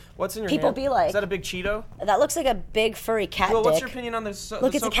What's in your people hand? be like. Is that a big Cheeto? That looks like a big furry cat Well, dick. what's your opinion on this?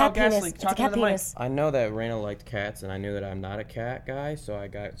 Look, it's a cat penis. It's a cat penis. I know that Raina liked cats, and I knew that I'm not a cat guy, so I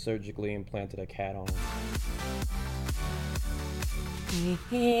got surgically implanted a cat on.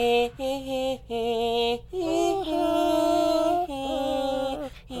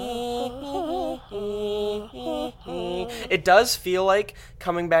 It does feel like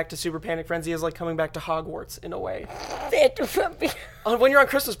coming back to Super Panic Frenzy is like coming back to Hogwarts in a way. When you're on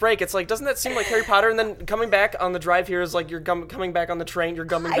Christmas break, it's like, doesn't that seem like Harry Potter? And then coming back on the drive here is like you're coming back on the train. You're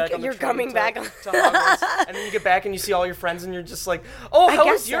coming back on the train. You're coming back on to Hogwarts. And then you get back and you see all your friends and you're just like, oh, how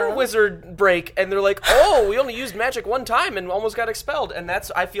was your wizard break? And they're like, oh, we only used magic one time and almost got expelled. And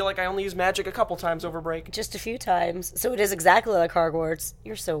I feel like I only used magic a couple times over break. Just a few times. So it is exactly like Hogwarts.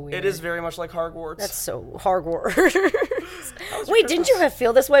 You're so weird. It is very much like Hogwarts. That's so Hogwarts. Wait, didn't you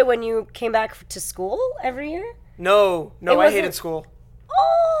feel this way when you came back to school every year? No, I hated school.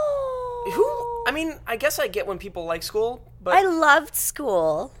 Oh. I mean, I guess I get when people like school, but I loved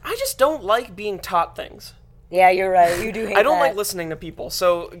school. I just don't like being taught things. Yeah, you're right. You do hate I don't that. like listening to people.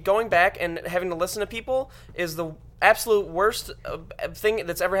 So going back and having to listen to people is the absolute worst thing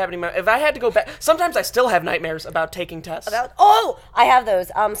that's ever happened to me. If I had to go back, sometimes I still have nightmares about taking tests. I have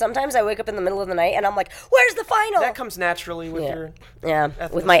those. Sometimes I wake up in the middle of the night and I'm like, where's the final? That comes naturally with your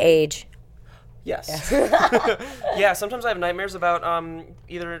with my age. Yes. Yeah, sometimes I have nightmares about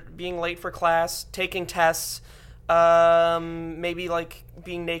either being late for class, taking tests, maybe like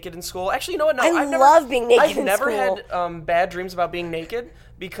being naked in school. Actually, you know what? No, I love being naked in school. I've never had bad dreams about being naked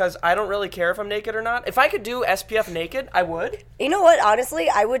because I don't really care if I'm naked or not. If I could do SPF naked, I would. You know what? Honestly,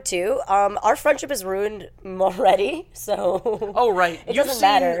 I would too. Our friendship is ruined already, so... Oh, right. It doesn't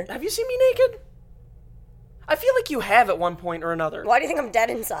matter. Have you seen me naked? I feel like you have at one point or another. Why do you think I'm dead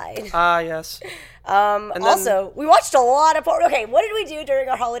inside? Ah, yes. Also, we watched a lot of porn. Okay, what did we do during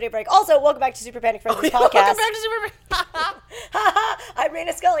our holiday break? Also, welcome back to Super Panic Frenzy podcast. Welcome back to Super Panic. I'm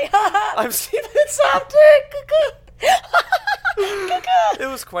Raina Scully. I'm Steven Soptic. It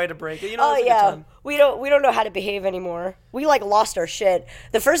was quite a break. You know, it was a good time. We don't know how to behave anymore. We like lost our shit.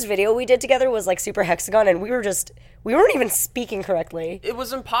 The first video we did together was like Super Hexagon, and we weren't even speaking correctly. It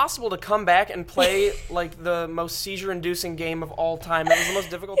was impossible to come back and play like the most seizure-inducing game of all time. It was the most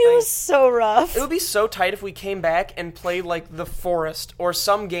difficult thing. It was so rough. It would be so tight if we came back and played like The Forest or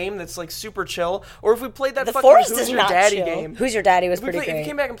some game that's like super chill, or if we played that fucking Who's Your Daddy game. Who's Your Daddy was pretty great. If we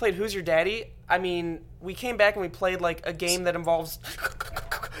came back and played Who's Your Daddy, I mean, we came back and we played like a game that involves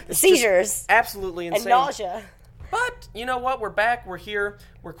seizures, absolutely insane, and nausea. But you know what? We're back. We're here.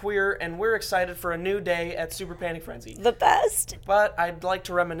 We're queer, and we're excited for a new day at Super Panic Frenzy. The best. But I'd like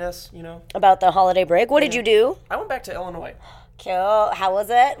to reminisce, about the holiday break. What did you do? I went back to Illinois. Cute. How was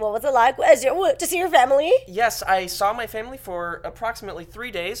it? What was it like? To see your family? Yes, I saw my family for approximately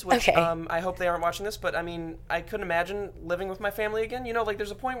 3 days, which I hope they aren't watching this, but I mean, I couldn't imagine living with my family again. Like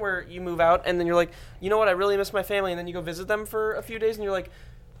there's a point where you move out and then you're like, you know what, I really miss my family, and then you go visit them for a few days and you're like,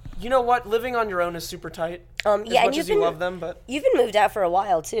 you know what, living on your own is super tight. As much as you love them, but you've been moved out for a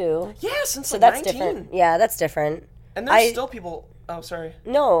while too. Yeah, since so like that's 19. Different. Yeah, that's different. And there's still people. Oh, sorry.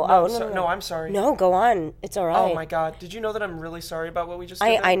 No. No, I'm sorry. No, go on. It's all right. Oh, my God. Did you know that I'm really sorry about what we just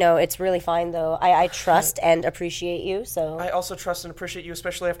did? I know. It's really fine, though. I trust and appreciate you, so... I also trust and appreciate you,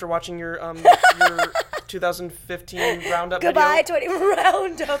 especially after watching your 2015 Roundup Goodbye, video. 20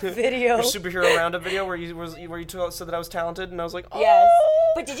 Roundup video. Your superhero Roundup video where you said that I was talented, and I was like, oh! Yes.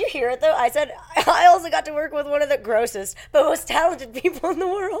 But did you hear it, though? I said, I also got to work with one of the grossest, but most talented people in the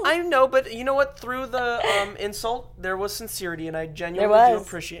world. I know, but you know what? Through the insult, there was sincerity, and I genuinely do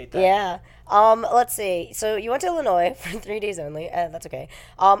appreciate that. Yeah. Let's see. So you went to Illinois for 3 days only. That's okay.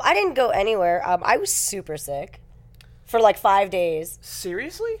 I didn't go anywhere. I was super sick for like 5 days.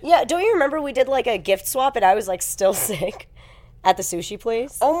 Seriously? Yeah. Don't you remember we did like a gift swap and I was like still sick at the sushi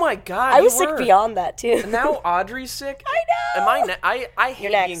place? Oh my God. I was sick beyond that too. And now Audrey's sick? I know. Am I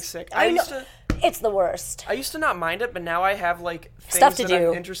hate being sick. It's the worst. I used to not mind it, but now I have like things stuff to that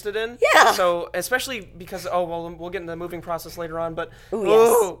do. I'm interested in. Yeah. So especially because we'll get into the moving process later on, but ooh,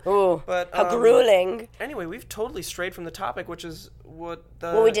 yes. Ooh. But how grueling. Anyway, we've totally strayed from the topic, which is what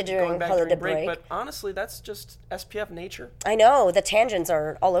we did during holiday break. But honestly, that's just SPF nature. I know the tangents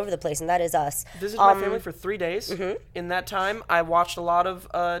are all over the place, and that is us. Visited my family for 3 days. Mm-hmm. In that time, I watched a lot of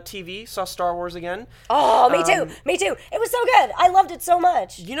TV. Saw Star Wars again. Oh, me too. Me too. It was so good. I loved it so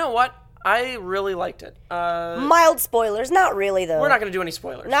much. You know what? I really liked it. Mild spoilers, not really though. We're not going to do any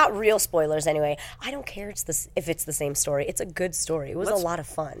spoilers. Not real spoilers anyway. I don't care if it's the same story. It's a good story. It was a lot of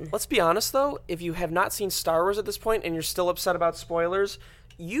fun. Let's be honest though, if you have not seen Star Wars at this point and you're still upset about spoilers,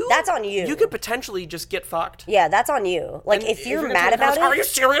 That's on you. You could potentially just get fucked. Yeah, that's on you. Like, if you're mad about it... Are you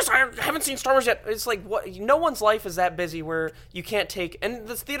serious? I haven't seen Star Wars yet. It's like, what? No one's life is that busy where you can't take... And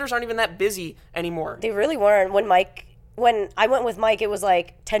the theaters aren't even that busy anymore. They really weren't. When I went with Mike, it was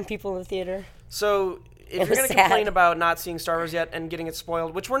like 10 people in the theater. So... If you're going to complain about not seeing Star Wars yet and getting it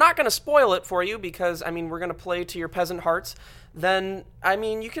spoiled, which we're not going to spoil it for you because, I mean, we're going to play to your peasant hearts, then, I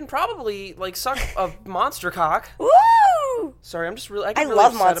mean, you can probably, like, suck a monster cock. Woo! Sorry, I love really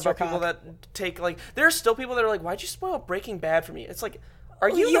upset monster about cock. people that take, like, there are still people that are like, why'd you spoil Breaking Bad for me? It's like, are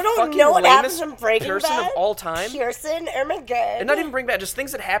you You the don't fucking know what happens lamest from Breaking person Bad? of all time? Pearson, oh my god. And not even Breaking Bad, just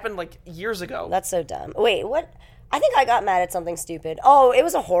things that happened, like, years ago. That's so dumb. Wait, what? I think I got mad at something stupid. Oh, it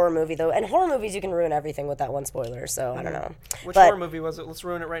was a horror movie, though. And horror movies, you can ruin everything with that one spoiler, so I don't know. Which horror movie was it? Let's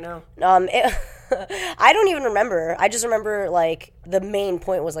ruin it right now. I don't even remember. I just remember, like, the main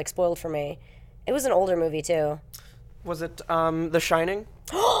point was, like, spoiled for me. It was an older movie, too. Was it The Shining?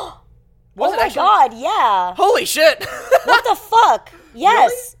 Oh my god, yeah. Holy shit! What the fuck?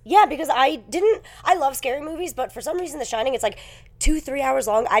 Yes. Really? Yeah, because I love scary movies, but for some reason The Shining, it's like 2-3 hours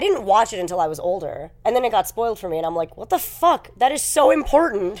long. I didn't watch it until I was older. And then it got spoiled for me, and I'm like, what the fuck? That is so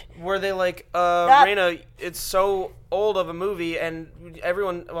important. Were they like, Raina, it's so old of a movie, and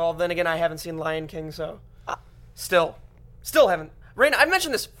everyone, well, then again, I haven't seen Lion King, so. Still haven't. Raina, I've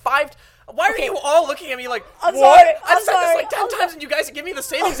mentioned this 5 Why are you all looking at me like, I'm what? sorry. I've said this like 10 times, and you guys give me the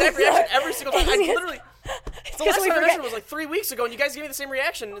same exact reaction every single time. I literally... The last time I mentioned was like 3 weeks ago, and you guys gave me the same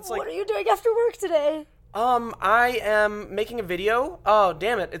reaction. It's like, what are you doing after work today? I am making a video. Oh,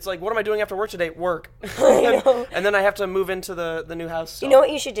 damn it. It's like, what am I doing after work today? Work. And then I have to move into the new house. So. You know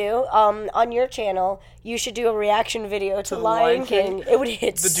what you should do? On your channel, you should do a reaction video to Lion King. It would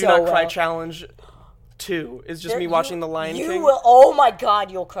hit so well. The Do Not Cry Challenge 2 is just me watching The Lion King. You will, oh my god,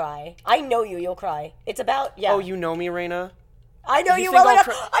 you'll cry. I know you'll cry. It's about, yeah. Oh, you know me, Raina? I know you well enough.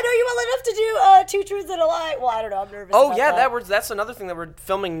 I know you well enough to do 2 Truths and a Lie. Well, I don't know. I'm nervous. Oh about yeah, that. that's another thing that we're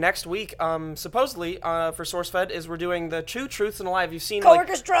filming next week. Supposedly for SourceFed is we're doing the 2 Truths and a Lie. Have you seen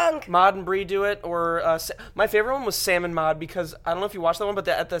Coworkers Drunk? Mod and Bree do it, or my favorite one was Sam and Mod, because I don't know if you watched that one, but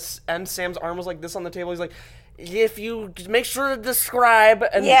at the end, Sam's arm was like this on the table. He's like, if you make sure to describe,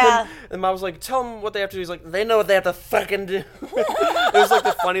 and Mod was like, tell them what they have to do. He's like, they know what they have to fucking do. It was like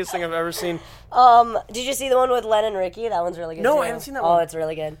the funniest thing I've ever seen. Did you see the one with Len and Ricky? That one's really good. No, too. I haven't seen that one. Oh, it's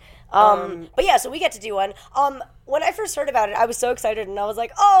really good. But yeah, so we get to do one. When I first heard about it, I was so excited, and I was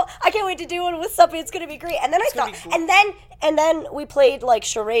like, "Oh, I can't wait to do one with Suppy. It's gonna be great." And then I thought, cool. and then we played like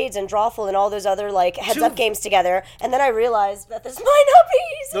charades and drawful and all those other like heads-up games together. And then I realized that this might not be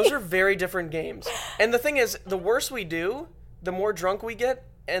easy. Those are very different games. And the thing is, the worse we do, the more drunk we get,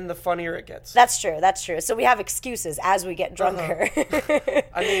 and the funnier it gets. That's true. So we have excuses as we get drunker.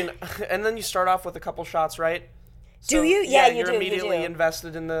 I mean, and then you start off with a couple shots, right? So, do you? Yeah, you do. You're immediately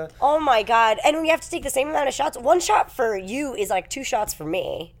invested in the... Oh my god. And we have to take the same amount of shots. 1 shot for you is like 2 shots for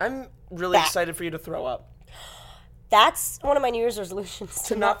me. I'm really excited for you to throw up. That's one of my New Year's resolutions,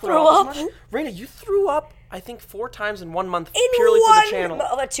 to not throw up. Raina, you threw up, I think, 4 times in 1 month purely for the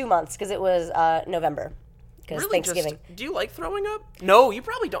channel. 2 months, because it was November. Because really? Thanksgiving. Do you like throwing up? No, you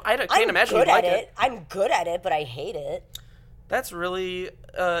probably don't. I can't imagine you like it. I'm good at it, but I hate it. That's really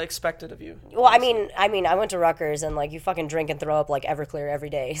expected of you. Well, I mean, I went to Rutgers, and like you fucking drink and throw up like Everclear every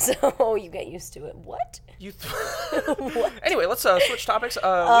day, so you get used to it. What? What? Anyway, let's switch topics. We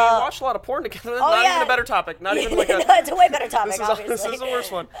watched a lot of porn together. Not even a better topic. Not even like a. No, it's a way better topic. This is the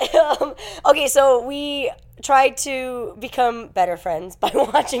worst one. Okay, so we tried to become better friends by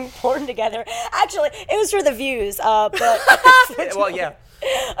watching porn together. Actually, it was for the views, but well, yeah.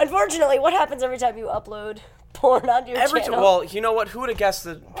 Unfortunately, what happens every time you upload porn on your channel? Well, you know what? Who would have guessed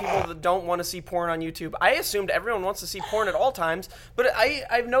that people that don't want to see porn on YouTube? I assumed everyone wants to see porn at all times, but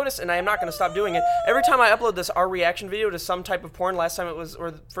I've noticed, and I am not going to stop doing it, every time I upload our reaction video to some type of porn, last time it was,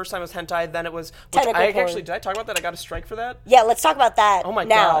 or the first time it was hentai, then it was, which did I talk about that? I got a strike for that? Yeah, let's talk about that. Oh my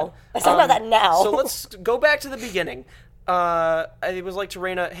God. Let's talk about that now. So let's go back to the beginning. I was like to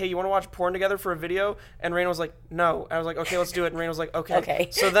Raina, hey, you want to watch porn together for a video? And Raina was like, no. I was like, okay, let's do it. And Raina was like, okay.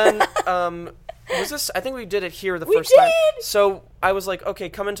 So then, was this, I think we did it here the first time. So I was like, okay,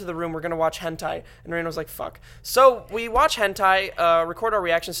 come into the room. We're going to watch hentai. And Raina was like, fuck. So we watch hentai, record our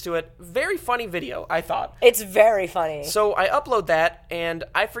reactions to it. Very funny video, I thought. It's very funny. So I upload that, and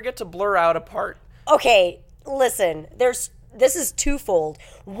I forget to blur out a part. Okay, listen, this is twofold.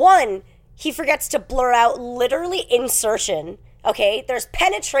 One, he forgets to blur out literally insertion, okay? There's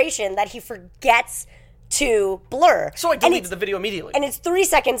penetration that he forgets to blur. So I deleted the video immediately. And it's 3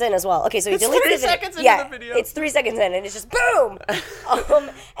 seconds in as well. Okay, so he deletes the video. 3 seconds into the video. It's 3 seconds in, and it's just boom!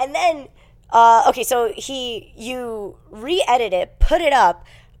 And then, okay, so you re-edit it, put it up,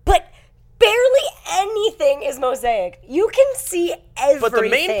 barely anything is mosaic. You can see everything. But the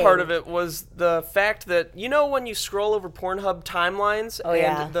main part of it was the fact that, you know when you scroll over Pornhub timelines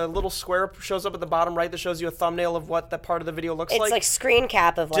and the little square shows up at the bottom right that shows you a thumbnail of what that part of the video looks like? It's like screen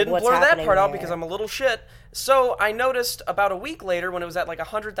cap of like Didn't what's blur happening that part out there. because I'm a little shit. So I noticed about a week later when it was at like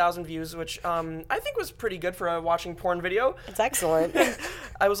 100,000 views, which I think was pretty good for a watching porn video. It's excellent.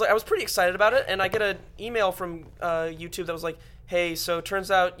 I was pretty excited about it, and I get an email from YouTube that was like, hey, so it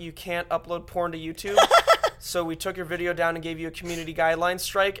turns out you can't upload porn to YouTube, so we took your video down and gave you a community guidelines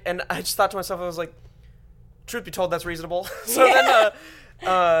strike. And I just thought to myself, I was like, truth be told, that's reasonable. So then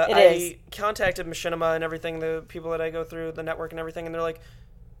I contacted Machinima and everything, the people that I go through, the network and everything, and they're like,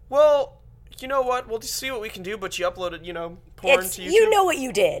 well, you know what, we'll just see what we can do, but you uploaded, porn to YouTube. You know what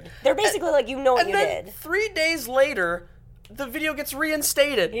you did. They're basically like, you know what you then did. 3 days later, the video gets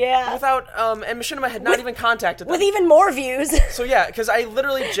reinstated. Yeah. Without, and Machinima had not even contacted them. With even more views. So yeah, because I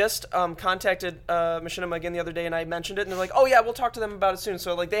literally just contacted Machinima again the other day, and I mentioned it, and they're like, "Oh yeah, we'll talk to them about it soon."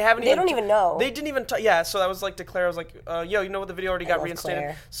 So like they haven't. They don't even know. They didn't even. Yeah. So I was like to Claire, I was like, "Yo, you know what? The video already got reinstated."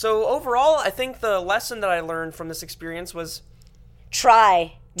 Claire. So overall, I think the lesson that I learned from this experience was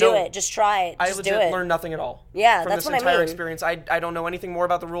try. Do it. Just try it. Just I legit learned nothing at all. Yeah, from that's this what entire I mean. experience. I don't know anything more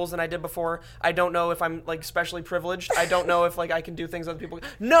about the rules than I did before. I don't know if I'm like specially privileged. I don't know if like I can do things other people.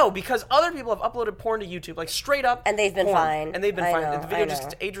 No, because other people have uploaded porn to YouTube, like straight up, and they've been porn, fine. And they've been fine. Know, the video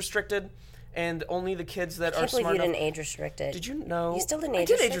just age restricted. And only the kids that are smart enough. I can't believe you didn't age restrict it. Did you know? You still didn't age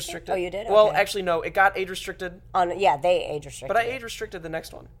restrict it? I did age restrict it. Oh, you did? Well, Okay. actually, no. It got age restricted. Yeah, they age restricted. But I age restricted the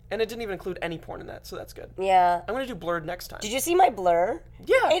next one. And it didn't even include any porn in that, so that's good. Yeah. I'm going to do blurred next time. Did you see my blur?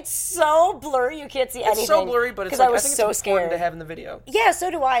 Yeah. It's so blurry you can't see anything. It's so blurry, but it's like, I think so it's important scared to have in the video. Yeah,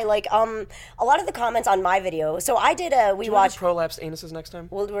 so do I. Like, a lot of the comments on my video. So I did we do watched prolapsed anuses next time.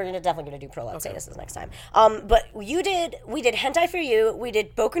 Well, we're definitely gonna do prolapsed anuses next time. But we did hentai for you. We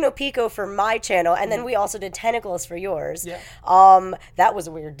did Boku no Pico for my channel, and then we also did tentacles for yours. Yeah. That was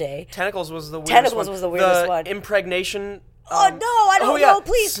a weird day. Tentacles was the weirdest Tentacles one. was the weirdest one. Impregnation. Oh no, I don't know.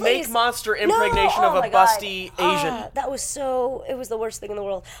 Please, Snake please. monster impregnation of a busty Asian. That was so. It was the worst thing in the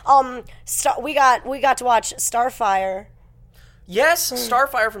world. We got to watch Starfire. Yes,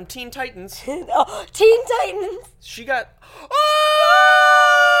 Starfire from Teen Titans. Oh, Teen Titans. She got. Oh!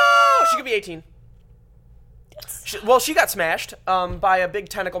 She could be 18. She got smashed by a big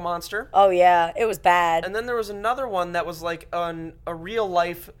tentacle monster. Oh yeah, it was bad. And then there was another one that was like a real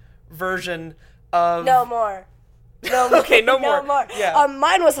life version of. No more. No, okay, no more. No more. Yeah.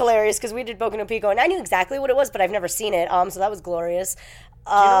 Mine was hilarious because we did Boku no Pico, and I knew exactly what it was, but I've never seen it. So that was glorious.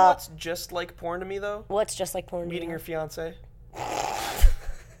 Do you know what's just like porn to me though? What's just like porn? Meeting your fiance. Did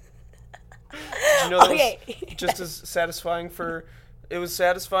you know that was just as satisfying for? It was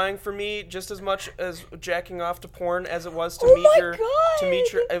satisfying for me just as much as jacking off to porn as it was to meet your. To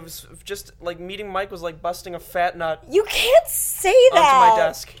meet your. It was just like meeting Mike was like busting a fat nut. You can't say that. Onto my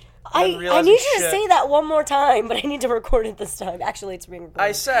desk. I need you to say that one more time, but I need to record it this time. Actually, it's being recorded.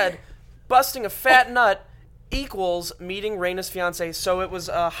 I said, busting a fat nut equals meeting Raina's fiance. So it was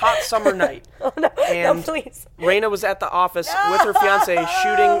a hot summer night. Oh, no. And no, please. Raina was at the office with her fiance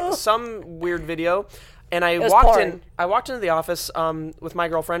shooting some weird video. And I walked into the office with my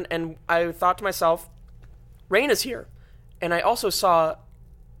girlfriend, and I thought to myself, Raina's here. And I also saw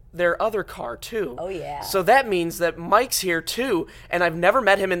their other car, too. Oh, yeah. So that means that Mike's here, too, and I've never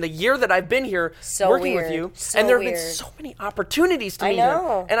met him in the year that I've been here working with you. And there have been so many opportunities to meet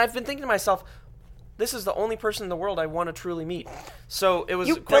him. And I've been thinking to myself, this is the only person in the world I want to truly meet. So it was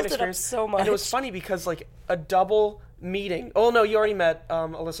quite an experience. So much. And it was funny because, like, a double meeting. Oh, no, you already met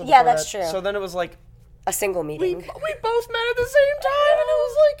Alyssa before Yeah, that's true. So then it was like, a single meeting. We both met at the same time, and it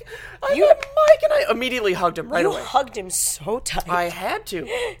was like, I met Mike, and I immediately hugged him right away. You hugged him so tight. I had to,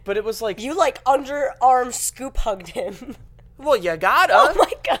 but it was like... You, like, underarm scoop hugged him. Well, you gotta. Oh,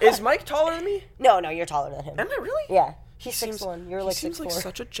 my God. Is Mike taller than me? No, you're taller than him. Am I really? Yeah. He's 6'1". You're like 6'4". He seems like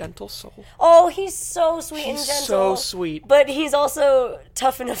such a gentle soul. Oh, he's so sweet and He's gentle. so sweet. But he's also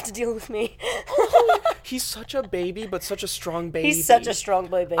tough enough to deal with me. He's such a baby, but such a strong baby. He's such a strong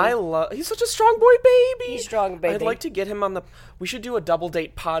boy baby. He's such a strong boy baby. He's strong baby. I'd like to get him on the... We should do a double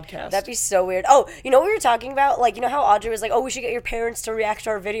date podcast. That'd be so weird. Oh, you know what we were talking about? Like, you know how Audrey was like, oh, we should get your parents to react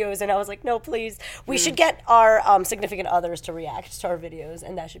to our videos? And I was like, no, please. We should get our significant others to react to our videos,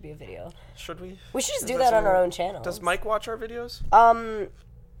 and that should be a video. Should we? We should just do that on our own channel. Does Mike watch our videos?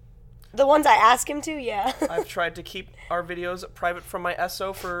 The ones I ask him to, yeah. I've tried to keep our videos private from my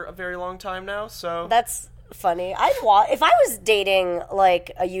SO for a very long time now, so... funny. If I was dating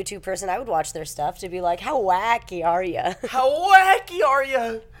like a YouTube person, I would watch their stuff to be like, how wacky are you? How wacky are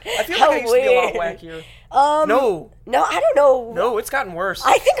you? I feel like I used to be a lot wackier. No, I don't know. No, it's gotten worse.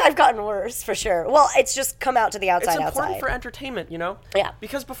 I think I've gotten worse for sure. Well, it's just come out to the outside. It's important for entertainment, you know. Yeah.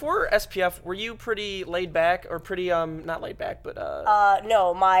 Because before SPF, were you pretty laid back or pretty not laid back, but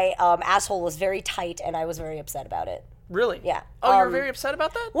no, my asshole was very tight, and I was very upset about it. Really? Yeah. Oh, you were very upset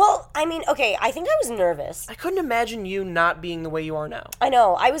about that? Well, I mean, okay, I think I was nervous. I couldn't imagine you not being the way you are now. I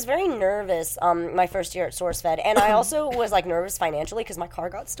know. I was very nervous my first year at SourceFed, and I also was, like, nervous financially because my car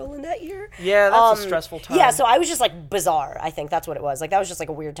got stolen that year. Yeah, that's a stressful time. Yeah, so I was just, like, bizarre, I think. That's what it was. Like, that was just, like,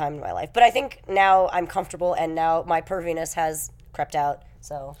 a weird time in my life. But I think now I'm comfortable, and now my perviness has crept out,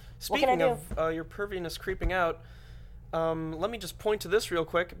 so Speaking what can I do? Of your perviness creeping out, let me just point to this real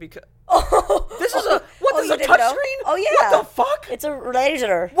quick because this is a this is a touchscreen? Oh yeah. What the fuck? It's a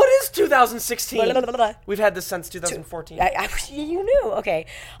razor. What is 2016? We've had this since 2014. You knew. Okay.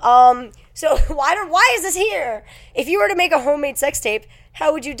 So why is this here? If you were to make a homemade sex tape,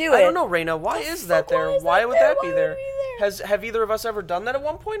 how would you do it? I don't know, Raina. Why is that there? Why would that be there? Have either of us ever done that at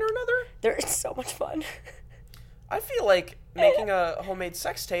one point or another? It's so much fun. I feel like making a homemade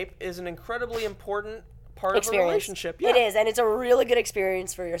sex tape is an incredibly important part of a relationship. Yeah. It is, and it's a really good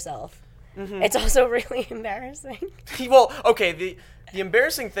experience for yourself. Mm-hmm. It's also really embarrassing. Well, okay, the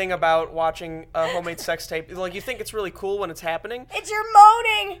embarrassing thing about watching a homemade sex tape is, like, you think it's really cool when it's happening. It's your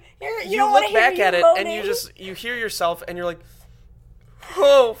moaning. You look back at it and you hear yourself and you're like,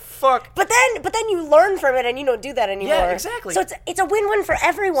 oh fuck. But then you learn from it and you don't do that anymore. Yeah, exactly. So it's a win-win for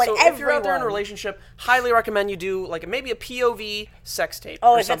everyone. So if you're out there in a relationship, highly recommend you do like maybe a POV sex tape.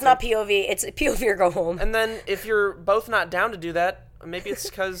 Oh, if it's not POV, it's POV or go home. And then if you're both not down to do that, maybe it's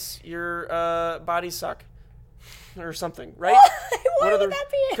because your bodies suck or something, right? Why would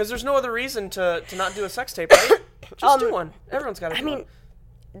that be? Because there's no other reason to not do a sex tape, right? Just do one. Everyone's got to do one.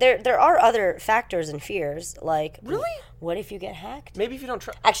 There are other factors and fears, like... Really? What if you get hacked? Maybe if you don't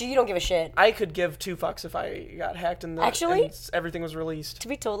try... Actually, you don't give a shit. I could give two fucks if I got hacked and everything was released. To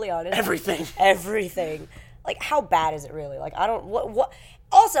be totally honest... Everything. Everything. Like, how bad is it really? Like, I don't... What?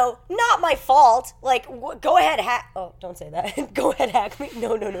 Also, not my fault. Like, go ahead, hack... Oh, don't say that. Go ahead, hack me.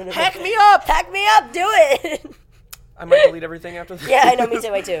 No. Hack me up! Hack me up! Do it! I might delete everything after this. Yeah, I know, me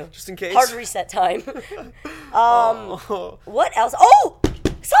too. Just in case. Hard reset time. What else? Oh!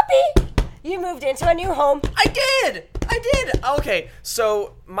 Suppy! You moved into a new home. I did! Okay,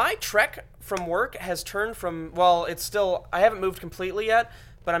 so my trek from work has turned from, well, it's still, I haven't moved completely yet,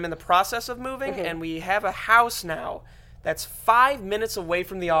 but I'm in the process of moving, and we have a house now that's 5 minutes away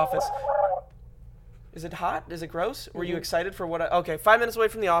from the office. Is it hot? Is it gross? Were you excited for what okay, 5 minutes away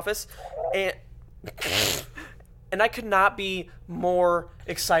from the office, and I could not be more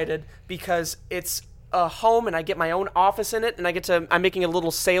excited because it's a home and I get my own office in it, and I'm making a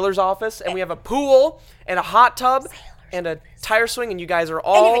little sailor's office, and we have a pool and a hot tub and a tire swing, and you guys are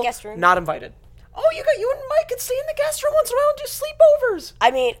all not invited. Oh, you and Mike can stay in the guest room once in a while and do sleepovers.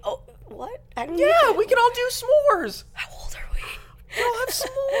 I mean, what? We can all do s'mores. How old are we? We'll have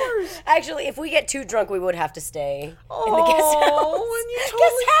s'mores. Actually, if we get too drunk, we would have to stay in the guest house. And you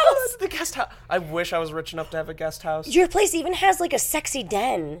totally could. The guest house. I wish I was rich enough to have a guest house. Your place even has like a sexy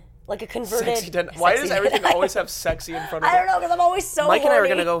den. Like a converted... Sexy den. Why does everything always have sexy in front of it? I don't know, because I'm always so Mike horny. and I are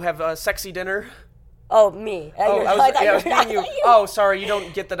going to go have a sexy dinner. Oh, me. I was being you. Oh, sorry, you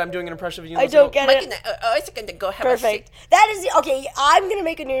don't get that I'm doing an impression of you. I don't get it. I was going to go have Perfect. That is... Okay, I'm going to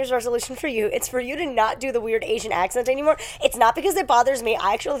make a New Year's resolution for you. It's for you to not do the weird Asian accent anymore. It's not because it bothers me.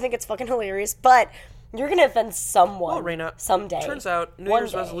 I actually think it's fucking hilarious, but... You're going to offend someone. Well, Raina, someday. Turns out New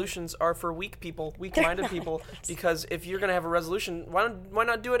Year's resolutions are for weak-minded people, because if you're going to have a resolution, why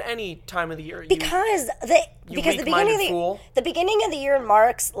not do it any time of the year? Because the beginning of the year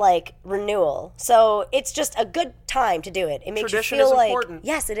marks like renewal. So it's just a good time to do it. It makes tradition you feel is like important.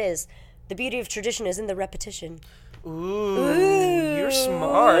 Yes, it is. The beauty of tradition is in the repetition. Ooh, you're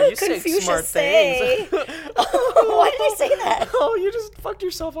smart. You say smart things. Why did I say that? Oh, you just fucked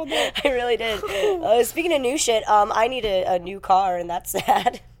yourself on that. I really did. Speaking of new shit, I need a new car, and that's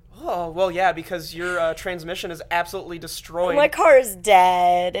sad. Oh, well, yeah, because your transmission is absolutely destroyed. My car is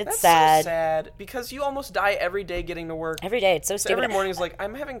dead. It's sad. So sad, because you almost die every day getting to work. Every day. It's so stupid. Every morning is like,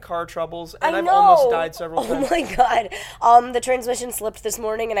 I'm having car troubles, and I've almost died several times. Oh, my God. The transmission slipped this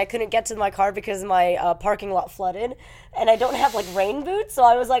morning, and I couldn't get to my car because my parking lot flooded, and I don't have, like, rain boots, so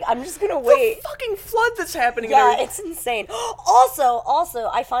I was like, I'm just going to wait. The fucking flood that's happening. Yeah, it's insane. Also,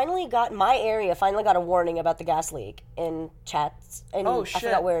 I finally got a warning about the gas leak in chats. And oh, shit. I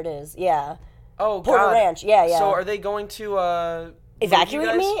forgot where it is. Yeah. Oh, Porter God. Ranch. Yeah. So are they going to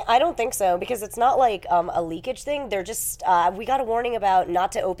Evacuate me? I don't think so, because it's not like a leakage thing. They're just we got a warning about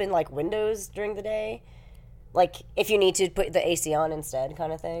not to open like windows during the day, like if you need to put the AC on instead,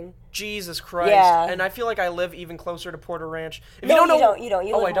 kind of thing. Jesus Christ! Yeah. And I feel like I live even closer to Porter Ranch. If No, you don't know, you don't.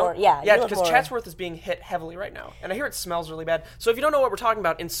 You oh, live I don't. more. Yeah, yeah, you live because more. Chatsworth is being hit heavily right now, and I hear it smells really bad. So if you don't know what we're talking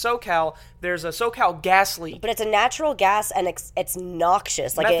about, in SoCal, there's a SoCal gas leak. But it's a natural gas, and it's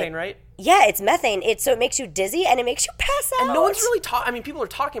noxious. Like Methane, right? Yeah, it's methane. So it makes you dizzy and it makes you pass out. And no one's really talking. I mean, people are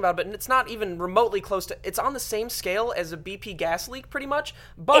talking about it, but it's not even remotely close to. It's on the same scale as a BP gas leak, pretty much.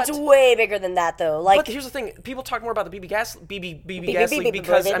 But it's way bigger than that, though. Like, but here's the thing: people talk more about the BB gas leak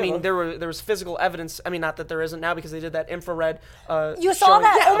because I mean there was physical evidence. I mean, not that there isn't now because they did that infrared. You saw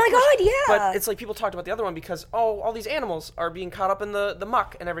that? Yeah, oh my God, yeah. But it's like people talked about the other one because all these animals are being caught up in the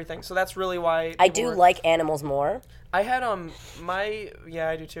muck and everything. So that's really why I do like animals more. I had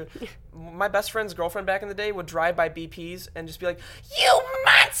I do too. My best friend's girlfriend back in the day would drive by BP's and just be like, "You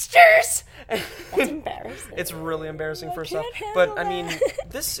monsters!" That's embarrassing. It's really embarrassing for herself. handle But I mean,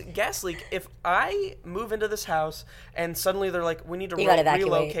 this gas leak. If I move into this house and suddenly they're like, "We need to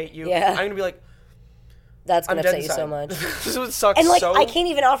relocate you," yeah. I'm gonna be like, That's I'm gonna dead upset you inside. so much. This would suck. And like, so I can't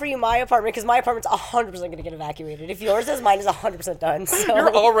even offer you my apartment because my apartment's 100% gonna get evacuated. If yours is, mine is 100% done. So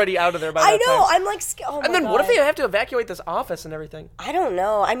You're already out of there by that I know. time. I'm like, oh my And then God. what if they have to evacuate this office and everything? I don't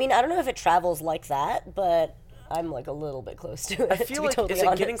know. I mean, I don't know if it travels like that, but I'm like a little bit close to it. I feel like totally is it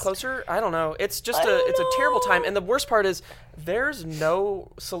honest. getting closer? I don't know. It's just don't a terrible know. time. And the worst part is there's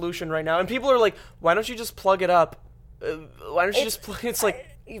no solution right now. And people are like, why don't you just plug it up? Why don't you just plug? It's like.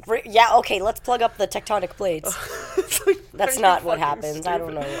 Yeah, okay, let's plug up the tectonic plates. It's like, That's not what happens. I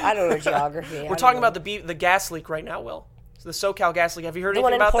don't know. I don't know geography. We're talking about the gas leak right now, Will. So the SoCal gas leak. Have you heard the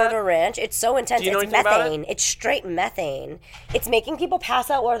one anything in about Porter that? Ranch. It's so intense. Do you know It's anything about methane. It's straight methane. It's making people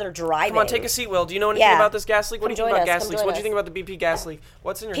pass out while they're driving. Come on, take a seat, Will. Do you know anything Yeah. about this gas leak? What do you Come think join about us. gas Come leaks? join What do you us. think about the BP gas leak?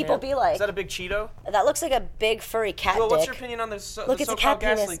 What's in your People hand? be like- Is that a big Cheeto? That looks like a big furry cat Will, what's dick. your opinion on this Look, the it's a SoCal cat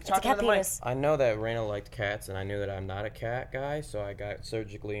gas penis. leak? It's a Talk cat into the mic. penis. I know that Raina liked cats, and I knew that I'm not a cat guy, so I got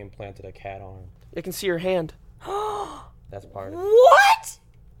surgically implanted a cat arm. I can see your hand. That's part of it. What?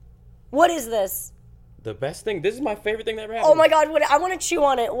 What is this? The best thing. This is my favorite thing that ever happened. Oh my God! I want to chew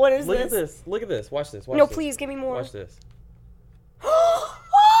on it. What is Look this? at this. Look at this. Watch this. Watch No, this. please give me more. Watch this.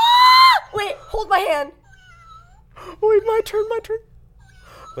 Wait, hold my hand. Wait, my turn. My turn.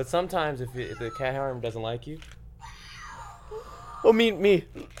 But sometimes if the cat arm doesn't like you, Oh, me. Me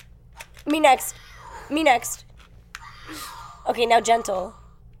next. Me next. Okay, now gentle.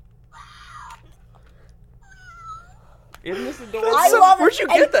 isn't this adorable? I love it. Where'd you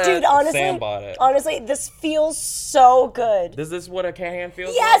get that? Dude, honestly, Sam bought it. honestly, this feels so good. Is this what a cat hand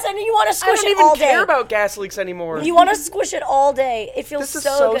feels Yes, like? and you want to I squish don't it even all day. care about gas leaks anymore. You want to squish it all day. It feels This is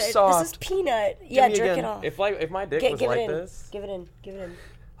so so good. soft. This is peanut. Yeah, me jerk again. it off. If my dick was Give like it in. this, Give it in. Give it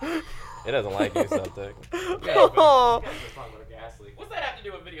in. it doesn't like you, something. Oh. What's that have to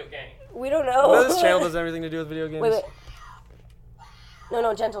do with video games? We don't know. No, this channel does everything to do with video games. Wait.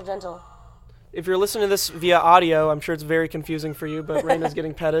 No, gentle, gentle. If you're listening to this via audio, I'm sure it's very confusing for you, but Raina's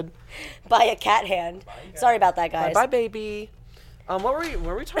getting petted. By a cat hand. Sorry about that, guys. Bye, baby. What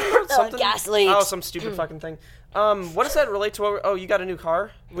were we talking about? Something? gas leaks. Oh, some stupid fucking thing. What does that relate to? Oh, you got a new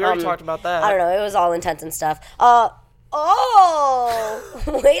car? We already talked about that. I don't know. It was all intense and stuff.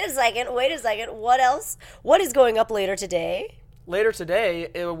 Wait a second. What else? What is going up later today? Later today,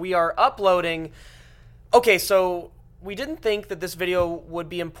 we are uploading. Okay, so we didn't think that this video would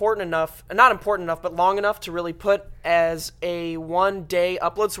be important enough, not important enough, but long enough to really put as a one-day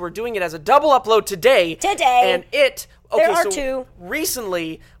upload. So we're doing it as a double upload today. And it. Okay, There are so two.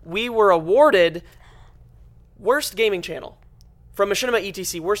 Recently, we were awarded Worst Gaming Channel from Machinima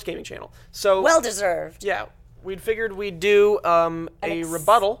ETC, Worst Gaming Channel. So Well deserved. yeah, we figured we'd do a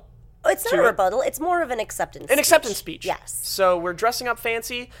rebuttal. It's not a rebuttal. It's more of an acceptance. An acceptance speech. Yes. So we're dressing up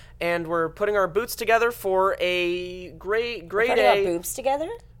fancy, and we're putting our boots together for a great Putting day. our boobs together.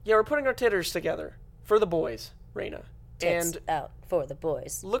 Yeah, we're putting our titters together for the boys, Raina. Tits And out for the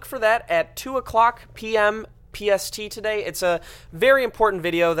boys. look for that at 2:00 p.m. PST today. It's a very important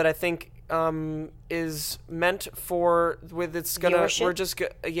video that I think is meant for Viewership? we're just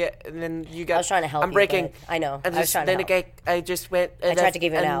yeah, and then you got I was trying to help I'm you, breaking. but I know. And I was trying to help. I just went. I tried to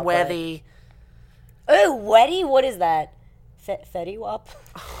give you an out, but- Wetty. Oh, Weddy? What is that? Fetty Wap?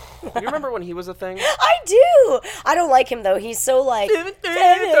 You remember when he was a thing? I do. I don't like him though. He's so like.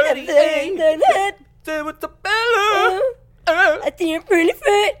 I think you're pretty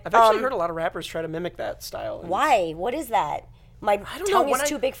fit. I've actually heard a lot of rappers try to mimic that style. Why? What is that? My tongue is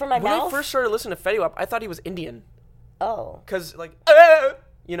too big for my mouth. When I first started listening to Fetty Wap, I thought he was Indian. Oh. Because, like,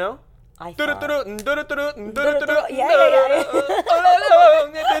 you know? I thought.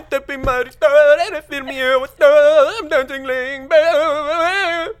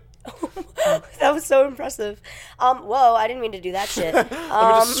 That was so impressive. Whoa, I didn't mean to do that shit. Let me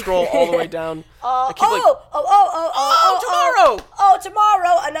just scroll all the way down. Tomorrow! Oh,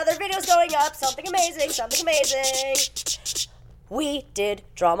 tomorrow, another video's going up. Something amazing. We did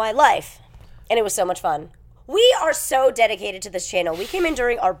Draw My Life, and it was so much fun. We are so dedicated to this channel. We came in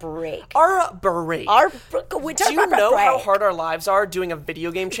during our break. Do you know how hard our lives are doing a video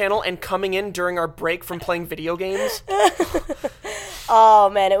game channel and coming in during our break from playing video games? Oh,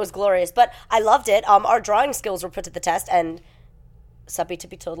 man, it was glorious. But I loved it. Our drawing skills were put to the test, and Suppy, to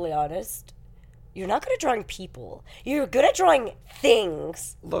be totally honest, you're not good at drawing people. You're good at drawing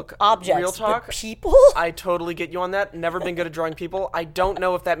things. Look, objects, real talk, but people? I totally get you on that. Never been good at drawing people. I don't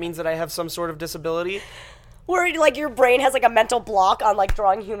know if that means that I have some sort of disability. Where, like, your brain has, like, a mental block on, like,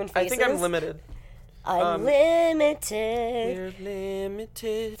 drawing human faces. I think I'm limited. I'm limited. We're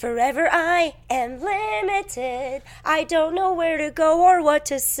limited. Forever I am limited. I don't know where to go or what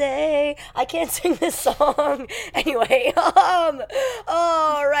to say. I can't sing this song. Anyway,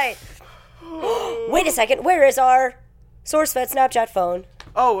 all right. Wait a second. Where is our SourceFed Snapchat phone?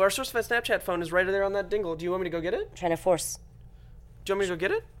 Oh, our SourceFed Snapchat phone is right there on that dingle. Do you want me to go get it? I'm trying to force. Do you want me to go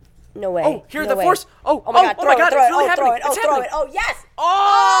get it? No way. Oh, here, no the way. force. Oh my god, throw it, it's really happening. It's happening. Oh, yes.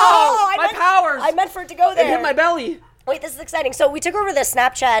 Oh, my powers. I meant for it to go there. It hit my belly. Wait, this is exciting. So we took over the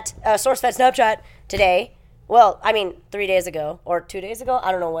Snapchat, SourceFed Snapchat today. Well, I mean, 3 days ago or 2 days ago.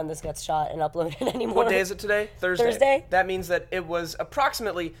 I don't know when this gets shot and uploaded anymore. What day is it today? Thursday. That means that it was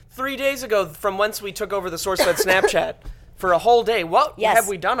approximately 3 days ago from whence we took over the SourceFed Snapchat. For a whole day. What have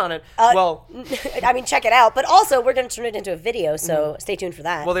we done on it? Well, I mean, check it out. But also, we're going to turn it into a video, so stay tuned for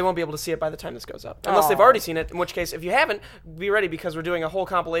that. Well, they won't be able to see it by the time this goes up. Unless they've already seen it, in which case, if you haven't, be ready because we're doing a whole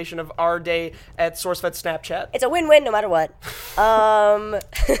compilation of our day at SourceFed Snapchat. It's a win-win no matter what.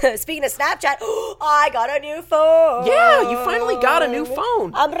 Speaking of Snapchat, I got a new phone. Yeah, you finally got a new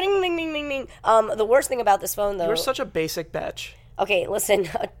phone. Ring, ding, ding, ding, ding. The worst thing about this phone, though... You're such a basic bitch. Okay, listen.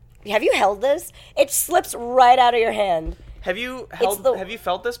 Have you held this? It slips right out of your hand. Have you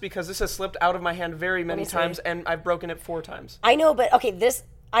felt this? Because this has slipped out of my hand very many times, and I've broken it 4 times. I know, but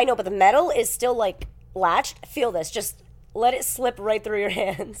the metal is still, like, latched. Feel this. Just let it slip right through your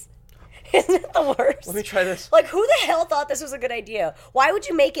hands. Isn't it the worst? Let me try this. Like, who the hell thought this was a good idea? Why would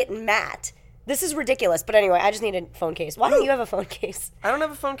you make it matte? This is ridiculous. But anyway, I just need a phone case. Why don't you have a phone case? I don't have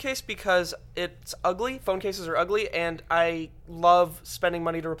a phone case because it's ugly. Phone cases are ugly, and I love spending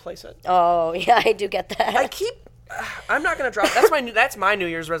money to replace it. Oh, yeah, I do get that. I'm not gonna drop. That's my New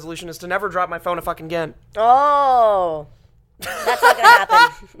Year's resolution is to never drop my phone a fucking again. Oh, that's not gonna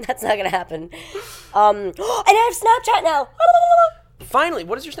happen. That's not gonna happen. And I have Snapchat now. Finally,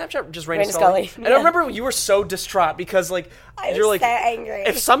 what is your Snapchat? Just Raina Scully. And I remember you were so distraught because, like, you're like, so angry.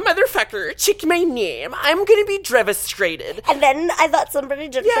 If some motherfucker checked my name, I'm gonna be devastated. And then I thought somebody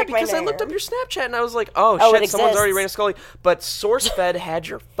just checked my name. Yeah, because I looked up your Snapchat and I was like, oh shit, someone's already Raina Scully. But SourceFed had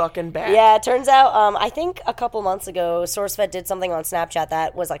your fucking back. Yeah, it turns out, I think a couple months ago, SourceFed did something on Snapchat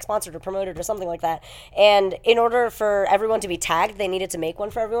that was like sponsored or promoted or something like that. And in order for everyone to be tagged, they needed to make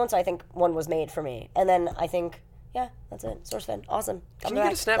one for everyone. So I think one was made for me. And then I think. Yeah, that's it. SourceFed. Awesome. Can you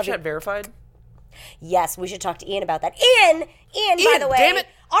get a Snapchat verified? Yes, we should talk to Ian about that. Ian, by the way, damn it.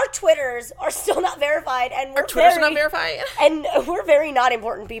 Our Twitters are still not verified, and our Twitters are not verified, and we're very not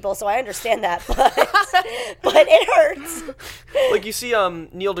important people, so I understand that, but it hurts. Like you see,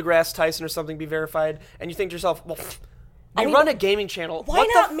 Neil deGrasse Tyson or something be verified, and you think to yourself, well, you run a gaming channel. Why what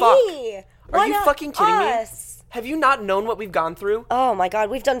not the fuck? Me? Are you fucking kidding us? me? Have you not known what we've gone through? Oh my God,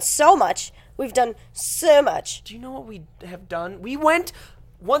 we've done so much. We've done so much. Do you know what we have done? We went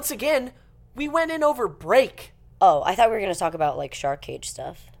in over break. Oh, I thought we were going to talk about, like, shark cage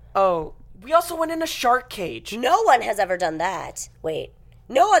stuff. Oh, we also went in a shark cage. No one has ever done that. Wait.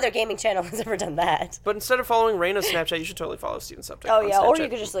 No other gaming channel has ever done that. But instead of following Raina's Snapchat, you should totally follow Steven's Snapchat. Oh, yeah, or you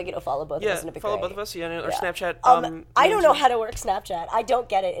could just, like, follow both of us and it'd be follow great. both of us, or Snapchat. I don't know how to work Snapchat. I don't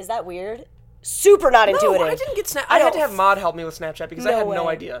get it. Is that weird? Super not intuitive. No, I didn't get Snapchat. I had to have Maud help me with Snapchat because I had no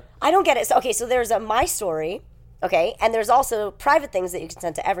idea. I don't get it. So there's a My Story, okay, and there's also private things that you can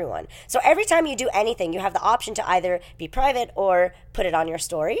send to everyone. So every time you do anything, you have the option to either be private or put it on your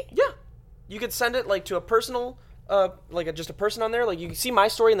story. Yeah. You could send it, like, to a personal, just a person on there. Like, you can see My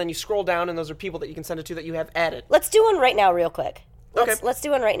Story, and then you scroll down, and those are people that you can send it to that you have added. Let's do one right now real quick. Let's do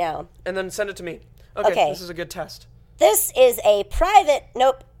one right now. And then send it to me. Okay. This is a good test. This is a private...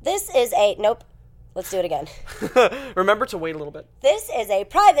 Nope. Let's do it again. Remember to wait a little bit. This is a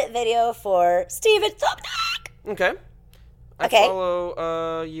private video for Steven Thumbtack. Okay. I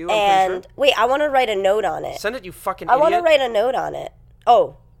follow you. And wait, I want to write a note on it. Send it, you fucking idiot. I want to write a note on it.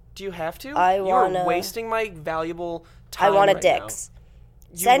 Oh. Do you have to? You're wasting my valuable time. I want a right Dix. Now.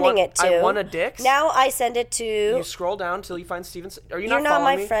 Sending it to. I want a Dix. Now I send it to. You scroll down till you find Steven. Are you You're not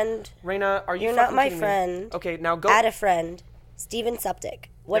following me? my friend. Raina, are you? You're not my friend. Me? Okay, now go. Add a friend. Steven Septic.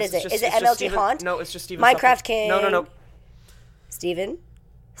 What is it? Is it MLG MLG Haunt? No, it's just Steven. Minecraft Septic. King. No. Steven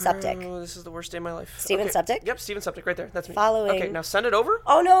Septic. Oh, this is the worst day of my life. Steven Septic? Yep, Steven Septic, right there. That's me. Following. Okay, now send it over.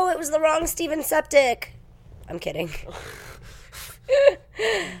 Oh no, it was the wrong Steven Septic. I'm kidding.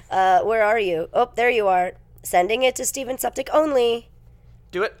 Where are you? Oh, there you are. Sending it to Steven Septic only.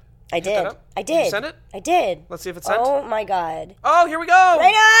 Do it. I did. Did you send it? I did. Let's see if it's sent. Oh my god. Oh, here we go.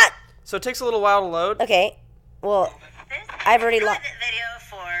 Right on! So it takes a little while to load. Okay. Well, I've already video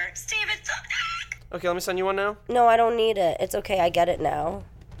for Steven. Okay, let me send you one now. No, I don't need it. It's okay. I get it now.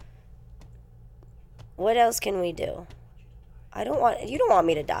 What else can we do? You don't want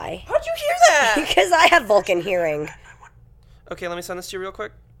me to die. How'd you hear that? Because I have Vulcan hearing. Okay, let me send this to you real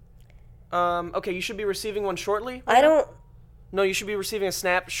quick. Okay, you should be receiving one shortly. I don't. No, you should be receiving a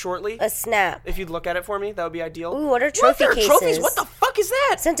snap shortly. A snap. If you'd look at it for me, that would be ideal. Ooh, what are trophy cases? Trophies? What the fuck is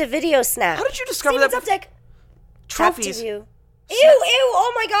that? Sent a video snap. How did you discover Steven that? Septic. Trophies. Tap to view. Ew,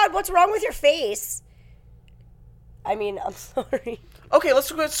 oh my god, what's wrong with your face? I mean, I'm sorry. Okay, let's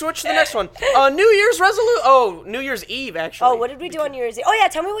switch to the next one. New Year's resolution. Oh, New Year's Eve, actually. Oh, what did we do on New Year's Eve? Oh yeah,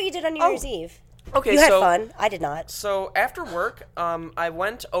 tell me what you did on New Year's Eve. Okay, you had fun. I did not. So after work, I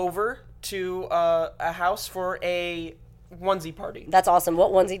went over to a house for a onesie party. That's awesome.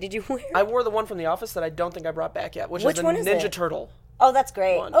 What onesie did you wear? I wore the one from the office that I don't think I brought back yet, which is the Ninja Turtle. Oh, that's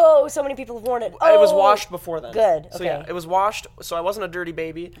great. One. Oh, so many people have worn it. Oh. It was washed before then. Good. So okay. yeah, it was washed, so I wasn't a dirty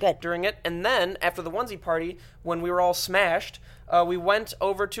baby Good. during it. And then, after the onesie party, when we were all smashed, we went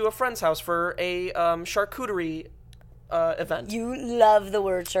over to a friend's house for a charcuterie event. You love the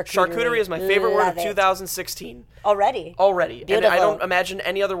word charcuterie. Charcuterie is my favorite word of Love it. 2016. Already? Already. And I don't imagine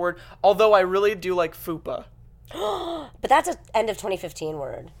any other word, although I really do like fupa. But that's an end of 2015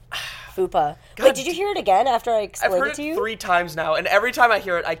 word. Fupa. Wait, did you hear it again after I explained I've heard it to you? it 3 times now, and every time I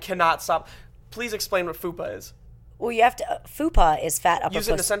hear it, I cannot stop. Please explain what fupa is. Well, you have to. Fupa is fat upper Use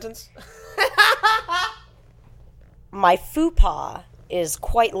it in a sentence. My fupa is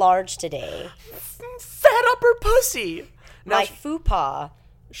quite large today. Fat upper pussy. Now, My fupa.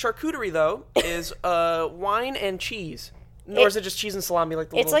 charcuterie, though, is wine and cheese. Or is it just cheese and salami?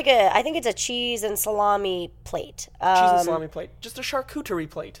 It's like I think it's a cheese and salami plate. Cheese and salami plate. Just a charcuterie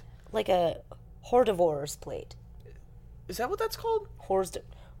plate. Like a hors plate. Is that what that's called? Hors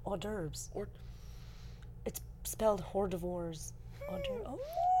d'oeuvres. It's spelled hors d'oeuvres. Oh.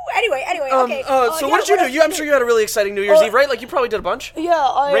 Anyway, okay. So what did you do? I'm sure you had a really exciting New Year's Eve, right? Like, you probably did a bunch. Yeah,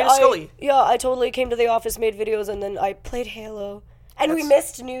 I totally came to the office, made videos, and then I played Halo. And we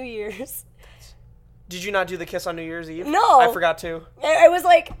missed New Year's. Did you not do the kiss on New Year's Eve? No. I forgot to. It was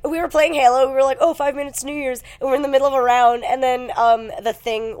like, we were playing Halo, we were like, 5 minutes New Year's, and we're in the middle of a round, and then the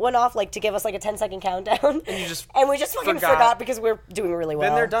thing went off, like, to give us, like, a 10-second countdown. And you just And we just fucking forgot because we're doing really well.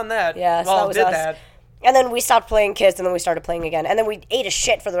 Been there, done that. Yeah, so well, that was did us. that. And then we stopped playing Kiss, and then we started playing again. And then we ate a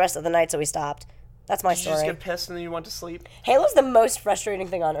shit for the rest of the night, so we stopped. That's my Did story. you just get pissed and then you went to sleep? Halo's the most frustrating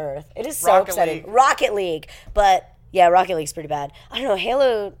thing on Earth. It is so Rocket upsetting. League. Rocket League. But, yeah, Rocket League's pretty bad. I don't know,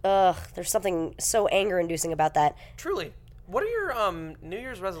 Halo, there's something so anger-inducing about that. Truly. What are your New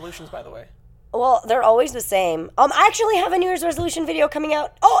Year's resolutions, by the way? Well, they're always the same. I actually have a New Year's resolution video coming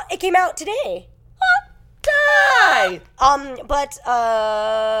out. Oh, it came out today. Die! But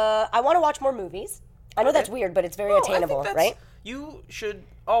I want to watch more movies. I know that's weird, but it's very attainable, right? You should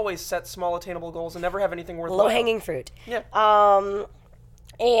always set small attainable goals and never have anything worthwhile. Low-hanging fruit. Yeah.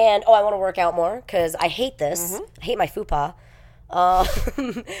 And, I want to work out more, because I hate this. I hate my fupa.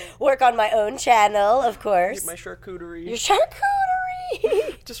 Work on my own channel, of course. My charcuterie. Your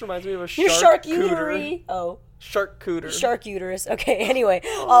charcuterie! Just reminds me of a Your charcuterie. Oh. Charcuterie. Shark uterus. Okay, anyway.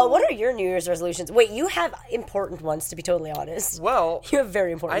 What are your New Year's resolutions? Wait, you have important ones, to be totally honest. Well, you have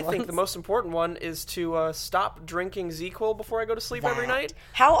very important ones. I think the most important one is to stop drinking ZQL before I go to sleep every night.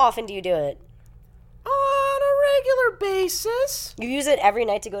 How often do you do it? On a regular basis. You use it every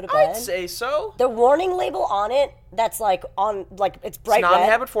night to go to bed? I'd say so. The warning label on it, that's it's bright red. It's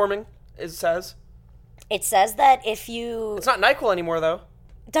non-habit forming, it says. It says that if you... It's not NyQuil anymore, though.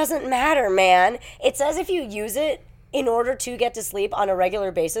 Doesn't matter, man. It says if you use it in order to get to sleep on a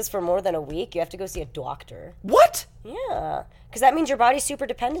regular basis for more than a week, you have to go see a doctor. What? Yeah, because that means your body's super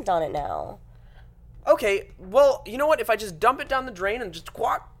dependent on it now. Okay, well, you know what? If I just dump it down the drain and just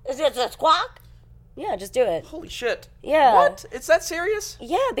squawk. Is it just squawk? Yeah, just do it. Holy shit. Yeah. What? It's that serious?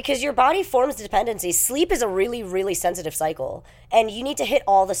 Yeah, because your body forms dependency. Sleep is a really, really sensitive cycle. And you need to hit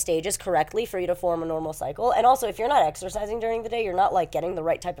all the stages correctly for you to form a normal cycle. And also, if you're not exercising during the day, you're not, like, getting the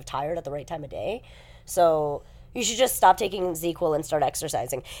right type of tired at the right time of day. So you should just stop taking ZzzQuil and start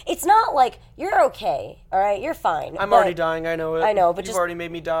exercising. It's not like, you're okay, all right? You're fine. I'm already dying, I know it. I know, but You've already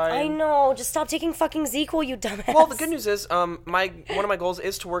made me die. I know, just stop taking fucking ZzzQuil, you dumbass. Well, the good news is, one of my goals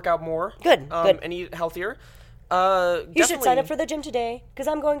is to work out more. Good. And eat healthier. You should sign up for the gym today, because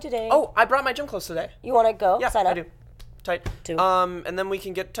I'm going today. Oh, I brought my gym clothes today. You want to go? Yeah, sign up. I do. Tight. 2. And then we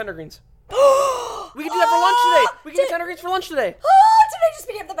can get tender greens. We can do that for lunch today. We can get tender greens for lunch today. Oh, today just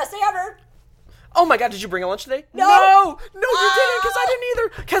became the best day ever. Oh my god, did you bring a lunch today? No. No, you didn't, because I didn't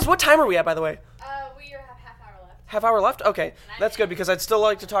either. Kez, what time are we at, by the way? We have half hour left. Half hour left? Okay, that's good, because I'd still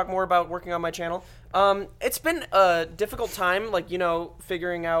like to talk more about working on my channel. It's been a difficult time, like,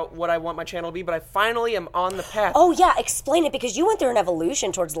 figuring out what I want my channel to be, but I finally am on the path. Oh, yeah, explain it, because you went through an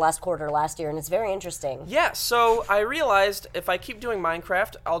evolution towards the last quarter last year, and it's very interesting. Yeah, so I realized if I keep doing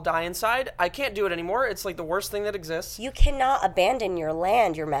Minecraft, I'll die inside. I can't do it anymore. It's like the worst thing that exists. You cannot abandon your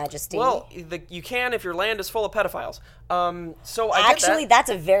land, Your Majesty. Well, you can if your land is full of pedophiles. So I Actually, get that. that's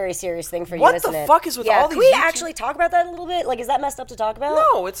a very serious thing for you, What isn't the it? fuck is with all these Can we YouTube- actually talk about that a little bit? Like, is that messed up to talk about?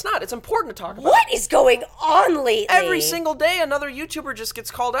 No, it's not. It's important to talk about. What is going on lately? Every single day, another YouTuber just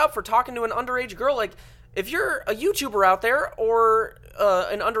gets called out for talking to an underage girl. Like, if you're a YouTuber out there or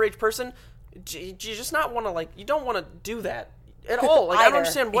an underage person, do you just not want to, like, you don't want to do that at all. Like, I don't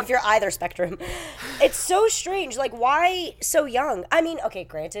understand what... If you're either spectrum. It's so strange. Like, why so young? I mean, okay,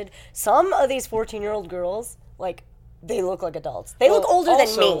 granted, some of these 14-year-old girls, like, they look like adults. They look older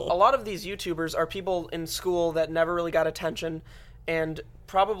than me. A lot of these YouTubers are people in school that never really got attention and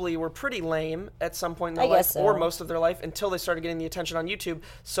probably were pretty lame at some point in their life or most of their life until they started getting the attention on YouTube.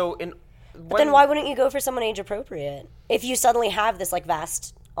 But then why wouldn't you go for someone age appropriate? If you suddenly have this like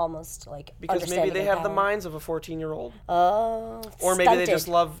vast, almost like because maybe they have the minds of a 14-year-old. Oh, or maybe they just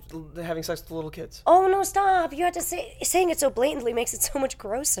love having sex with little kids. Oh no, stop! You have to saying it so blatantly makes it so much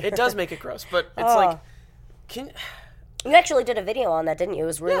grosser. It does make it gross, but it's like, you actually did a video on that, didn't you? It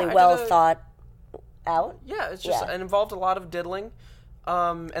was really well thought out. Yeah, it's just it involved a lot of diddling.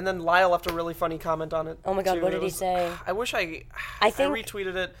 And then Lyle left a really funny comment on it. Oh my god, too. what did he say? I wish I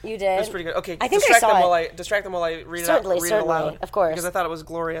retweeted it. You did? It was pretty good. Okay, I think distract them while I read certainly, it aloud. Of course. Because I thought it was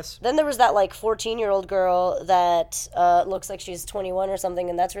glorious. Then there was that like 14-year-old girl that looks like she's 21 or something,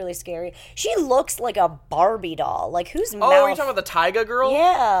 and that's really scary. She looks like a Barbie doll. Like who's mouth? Oh, are you talking about the Tyga girl?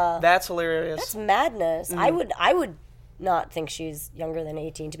 Yeah. That's hilarious. That's madness. Mm-hmm. I would not think she's younger than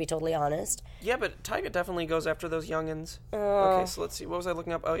 18, to be totally honest. Yeah, but Tyga definitely goes after those youngins. Okay, so let's see. What was I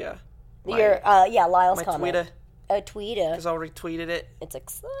looking up? Oh, yeah. Lyle's comment. Tweeta. Because I retweeted it. It's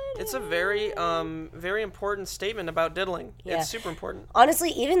exciting. It's a very, very important statement about diddling. Yeah. It's super important. Honestly,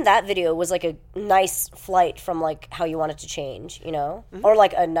 even that video was like a nice flight from like how you want it to change, you know? Mm-hmm. Or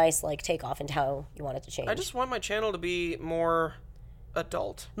like a nice like takeoff into how you want it to change. I just want my channel to be more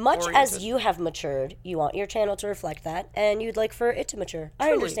adult. Much as you have matured, you want your channel to reflect that, and you'd like for it to mature.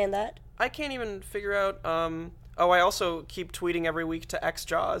 Truly. I understand that. I can't even figure out, I also keep tweeting every week to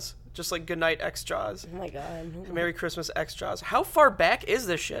X-Jaws. Just like, goodnight, X-Jaws. Oh my god. Merry Christmas, X-Jaws. How far back is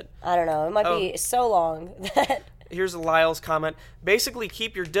this shit? I don't know. It might be so long that... Here's Lyle's comment. Basically,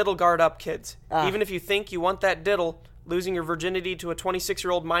 keep your diddle guard up, kids. Even if you think you want that diddle, losing your virginity to a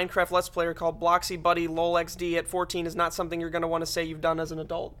 26-year-old Minecraft Let's Player called Bloxy Buddy LolXD at 14 is not something you're going to want to say you've done as an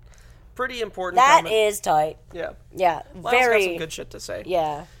adult. Pretty important comment. That is tight. Yeah. Yeah. Lyle's got some good shit to say.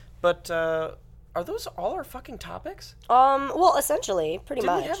 Yeah. But, are those all our fucking topics? Well, essentially, pretty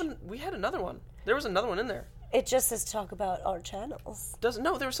much. We had another one. There was another one in there. It just says talk about our channels.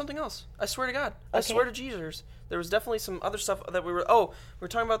 No, there was something else. I swear to God. Okay. I swear to Jesus. There was definitely some other stuff that we were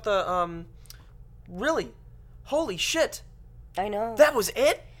talking about the, really? Holy shit. I know. That was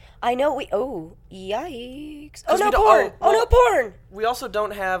it? I know. Yikes. Oh, no, porn. No, porn. We also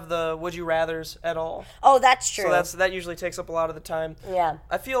don't have the would you rathers at all. Oh, that's true. So that usually takes up a lot of the time. Yeah.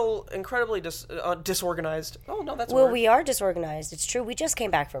 I feel incredibly disorganized. Oh, no, that's we are disorganized. It's true. We just came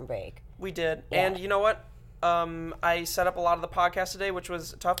back from break. We did. Yeah. And you know what? I set up a lot of the podcast today, which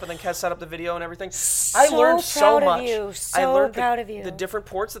was tough, but then Kez set up the video and everything. I learned so much. I learned proud of you. The different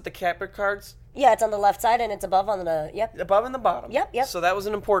ports that the capture cards. Yeah, it's on the left side and it's above on the above and the bottom. Yep. So that was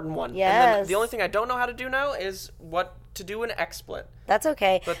an important one. Yes. And then the only thing I don't know how to do now is what to do in XSplit. That's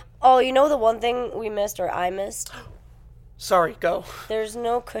okay. But, you know the one thing we missed, or I missed? Sorry, go. There's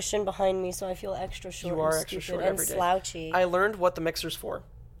no cushion behind me, so I feel extra short. You are and extra stupid short and every day. Slouchy. I learned what the mixer's for.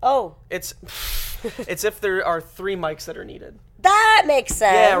 Oh. It's if there are 3 mics that are needed. That makes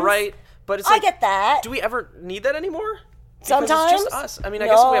sense. Yeah, right. But it's I get that. Do we ever need that anymore? Because Sometimes. it's just us. I mean, I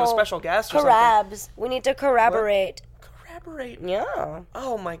guess if we have a special guest or something. Collabs. We need to corroborate. Collaborate. Yeah.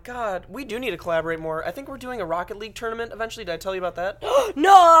 Oh my god. We do need to collaborate more. I think we're doing a Rocket League tournament eventually. Did I tell you about that?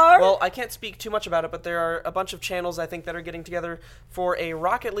 No! Well, I can't speak too much about it, but there are a bunch of channels, I think, that are getting together for a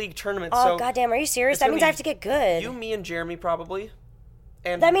Rocket League tournament. Oh, so goddamn. Are you serious? That means I have to get good. You, me, and Jeremy, probably.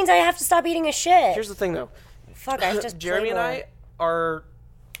 And that means I have to stop eating a shit. here's the thing, though. Fuck, I just Jeremy and I are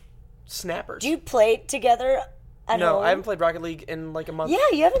snappers. Do you play together at home? No, I haven't played Rocket League in like a month. Yeah,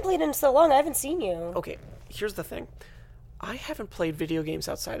 you haven't played in so long. I haven't seen you. Okay, here's the thing. I haven't played video games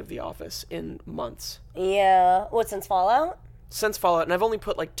outside of the office in months. Yeah. What, since Fallout? Since Fallout, and I've only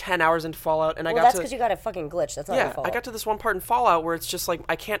put like 10 hours into Fallout, and Well, that's because you got a fucking glitch. That's not your fault. I got to this one part in Fallout where it's just like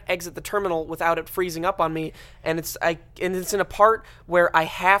I can't exit the terminal without it freezing up on me, and it's in a part where I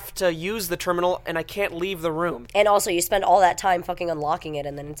have to use the terminal and I can't leave the room. And also, you spend all that time fucking unlocking it,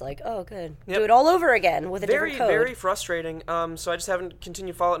 and then it's like, oh, good. Yep. Do it all over again with a different code. Very frustrating. So I just haven't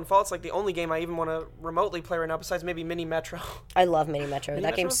continued Fallout, and Fallout's like the only game I even want to remotely play right now, besides maybe Mini Metro. I love Mini Metro.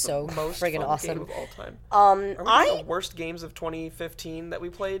 That game's is so the most friggin' fun awesome. Game of all time. Are we doing the worst games of 2015 that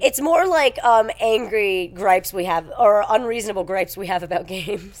we played? It's more like angry gripes we have, or unreasonable gripes we have about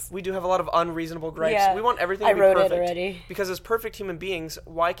games. We do have a lot of unreasonable gripes. Yeah. We want everything to be wrote perfect. it already. Because as perfect human beings,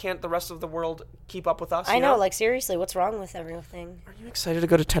 why can't the rest of the world keep up with us? I know, like, seriously, what's wrong with everything? Are you excited to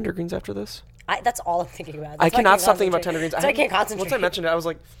go to Tender Greens after this? That's all I'm thinking about. I cannot stop thinking about Tender Greens. I can't concentrate. Once I mentioned it, I was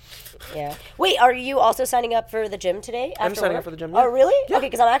like... Yeah. Wait, are you also signing up for the gym today? I'm signing up for the gym, yeah. Oh, really? Yeah. Okay,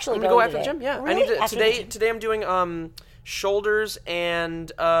 because I'm actually I'm gonna going go after the gym, yeah. Really? I need to, After the gym? today I'm doing shoulders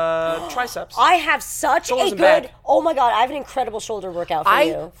and triceps. I have such Shoulders a and good... back. Oh my god, I have an incredible shoulder workout for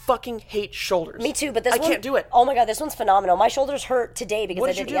you. I fucking hate shoulders. Me too, but this I can't do it. Oh my god, this one's phenomenal. My shoulders hurt today because What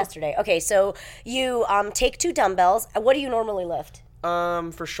I did you did it do? yesterday. Okay, so you take 2 dumbbells. What do you normally lift?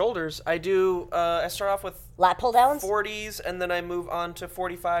 For shoulders, I do. I start off with Lat pull downs? 40s, and then I move on to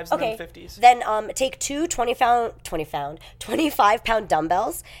 45s and Okay. then 50s. Then take 2 25-pound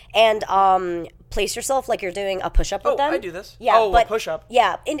dumbbells and place yourself like you're doing a push-up with them. I do this. Yeah, Oh, a but push-up.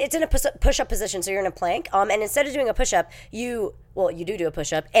 Yeah, and it's in a push-up position, so you're in a plank. And instead of doing a push-up, you do a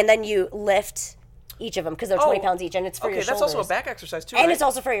push-up, and then you lift each of them because they're 20 pounds each, and it's for your Okay, shoulders. that's also a back exercise too, And right? it's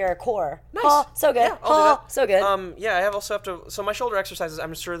also for your core. Nice. Oh, so good. Yeah, I'll do that. So good. Yeah, I also have to. So my shoulder exercises,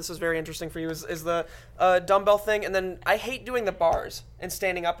 I'm sure this is very interesting for you, is the dumbbell thing, and then I hate doing the bars and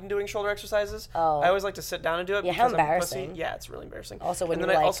standing up and doing shoulder exercises. Oh. I always like to sit down and do it. Yeah, how because I'm a pussy. embarrassing. Yeah, it's really embarrassing. Also, when and then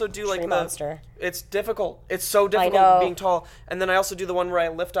you're I like also do like tree the. monster. It's difficult. It's so difficult know. being tall. And then I also do the one where I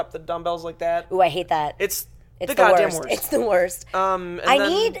lift up the dumbbells like that. Ooh, I hate that. It's It's the goddamn worst. worst. It's the worst. And I then-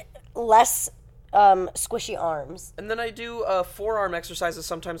 need less squishy arms. And then I do forearm exercises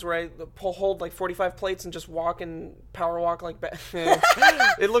sometimes where I hold like 45 plates and just walk and power walk like that.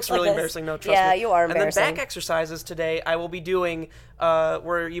 It looks really this. embarrassing. No, trust Yeah, me. you are And embarrassing. then back exercises today I will be doing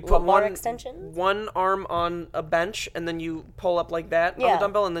where you put Lumbar one extensions? one arm on a bench and then you pull up like that on Yeah. the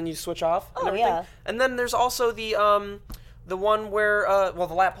dumbbell and then you switch off and Oh, everything. yeah. And then there's also the one where the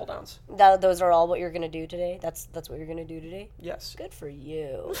lat pull downs. Those are all what you're gonna do today. That's what you're gonna do today. Yes. Good for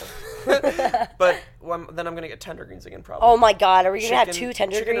you. But then I'm gonna get tender greens again probably. Oh my god, are we gonna have 2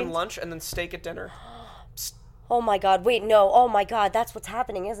 tender chicken greens? and lunch and then steak at dinner. Oh my god, wait, no. Oh my god, that's what's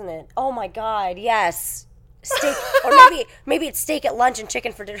happening, isn't it? Oh my god, yes. Steak, or maybe it's steak at lunch and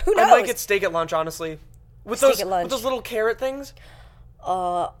chicken for dinner. Who knows? I might get steak at lunch, honestly. With Steak those at lunch. with those little carrot things.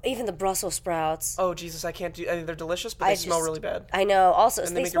 Even the Brussels sprouts. Oh Jesus, I can't do. I mean, they're delicious, but they smell really bad. I know. Also,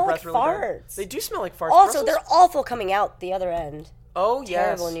 And they make your smell like breath really bad. farts. They do smell like farts. Also, Brussels- they're awful coming out the other end. oh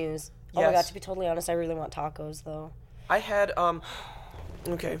yes. Terrible news. Oh my Yes. god, to be totally honest, I really want tacos though. I had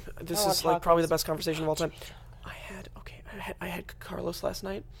Okay, this I want is like probably tacos. the best conversation of all time. I had Carlos last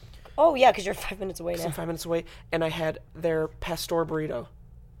night. Oh yeah, because you're 5 minutes away now. I'm 5 minutes away, and I had their pastor burrito.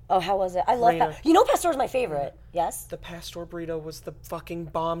 Oh, how was it? I love Reina. that. You know, pastor's my favorite. Yes. The pastor burrito was the fucking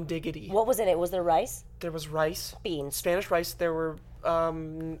bomb diggity. What was in it? Was there rice? There was rice, Beans. Spanish rice. There were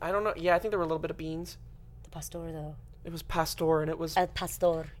I don't know. Yeah, I think there were a little bit of beans. The pastor though. It was pastor, and it was El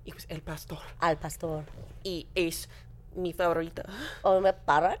pastor. el pastor. Al pastor. Y es mi favorita. Oh, my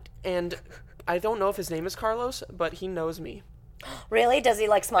parrot. And I don't know if his name is Carlos, but he knows me. Really? Does he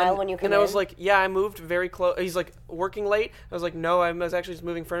like smile when you come in? And I was like, yeah, I moved very close. He's like, working late? I was like, no, I was actually just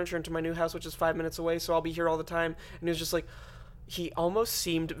moving furniture into my new house, which is 5 minutes away, so I'll be here all the time. And he was just like, he almost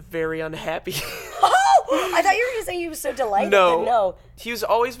seemed very unhappy. oh, I thought you were going to say he was so delighted. No. But no. He was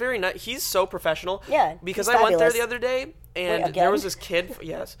always very nice. He's so professional. Yeah, Because he's I went there fabulous. the other day, and Wait, there again? was this kid,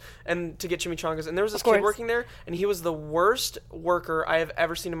 yes, and to get chimichangas, and there was this course. kid working there, and he was the worst worker I have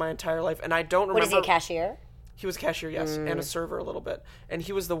ever seen in my entire life, and I don't remember. What is he, a cashier? He was a cashier, yes, and a server a little bit. And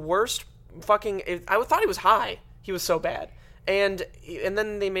he was the worst I thought he was high. He was so bad. And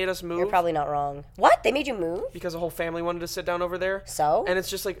then they made us move. You're probably not wrong. What? They made you move? Because the whole family wanted to sit down over there. So? And it's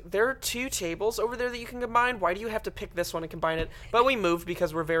just like, there are 2 tables over there that you can combine. Why do you have to pick this one and combine it? But we moved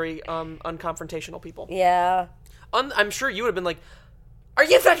because we're very unconfrontational people. Yeah. I'm sure you would have been like, are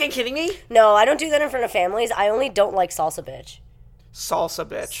you fucking kidding me? No, I don't do that in front of families. I only don't like salsa bitch. Salsa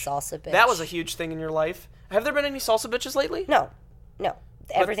bitch. Salsa bitch. That was a huge thing in your life. Have there been any salsa bitches lately? No.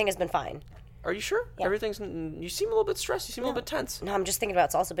 Everything has been fine. Are you sure? Yeah. You seem a little bit stressed. You seem a little bit tense. No, I'm just thinking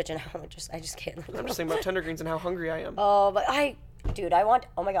about salsa bitch and how I just can't. I'm just thinking about tender greens and how hungry I am. Oh, but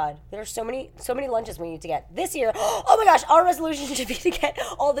oh my God, there's so many lunches we need to get this year. Oh my gosh, our resolution should be to get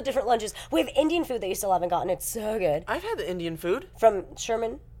all the different lunches. We have Indian food that you still haven't gotten. It's so good. I've had the Indian food. From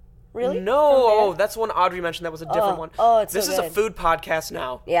Sherman. Really? No, that's one Audrey mentioned. That was a different one. Oh, it's This so is good. a food podcast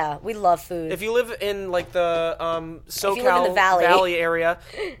now. Yeah, we love food. If you live in like the SoCal If you live in the valley. area,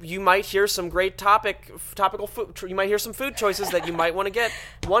 you might hear some great topical food. You might hear some food choices that you might want to get.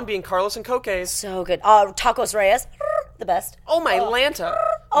 One being Carlos and Coque's. So good. Tacos Reyes, the best. Oh my Lanta.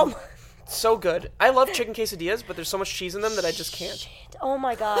 Oh. So good. I love chicken quesadillas, but there's so much cheese in them that I just can't. Shit. Oh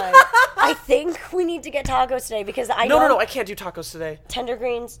my God. I think we need to get tacos today because No, I can't do tacos today. Tender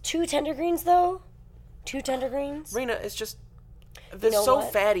greens. 2 tender greens, though? 2 tender greens? Raina, it's just... They're so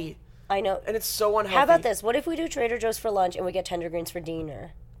fatty. I know. And it's so unhealthy. How about this? What if we do Trader Joe's for lunch and we get tender greens for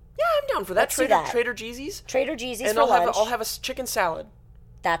dinner? Yeah, I'm down for that. Let's do that. Trader Jeezy's. Trader Jeezy's and for lunch. I'll have a chicken salad.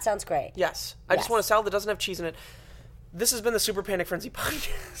 That sounds great. Yes. I just want a salad that doesn't have cheese in it. This has been the Super Panic Frenzy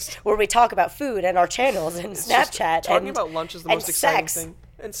podcast. Where we talk about food and our channels and Snapchat. Talking about lunch is the most exciting thing.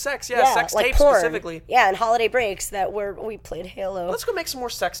 And sex, sex like tapes porn. Specifically. Yeah, and holiday breaks that we played Halo. Let's go make some more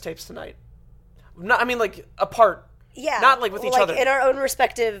sex tapes tonight. Apart. Yeah. Not like with each other. In our own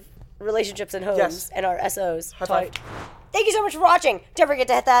respective relationships and homes. Yes. And our SOs. High five. Thank you so much for watching. Don't forget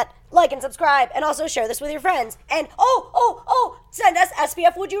to hit that like and subscribe, and also share this with your friends. And send us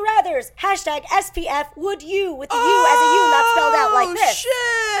SPF Would You Rathers. Hashtag SPF Would You with the U as a U not spelled out like this.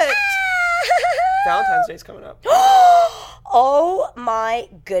 Shit! Valentine's Day's coming up. Oh my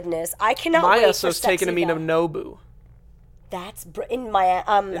goodness! I cannot wait for SO's taking me to Nobu. That's in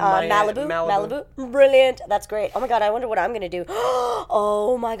Malibu. Brilliant. That's great. Oh my God! I wonder what I'm gonna do.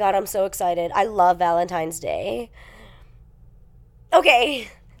 Oh my God! I'm so excited. I love Valentine's Day. Okay,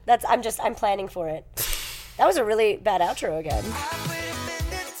 I'm planning for it. That was a really bad outro again.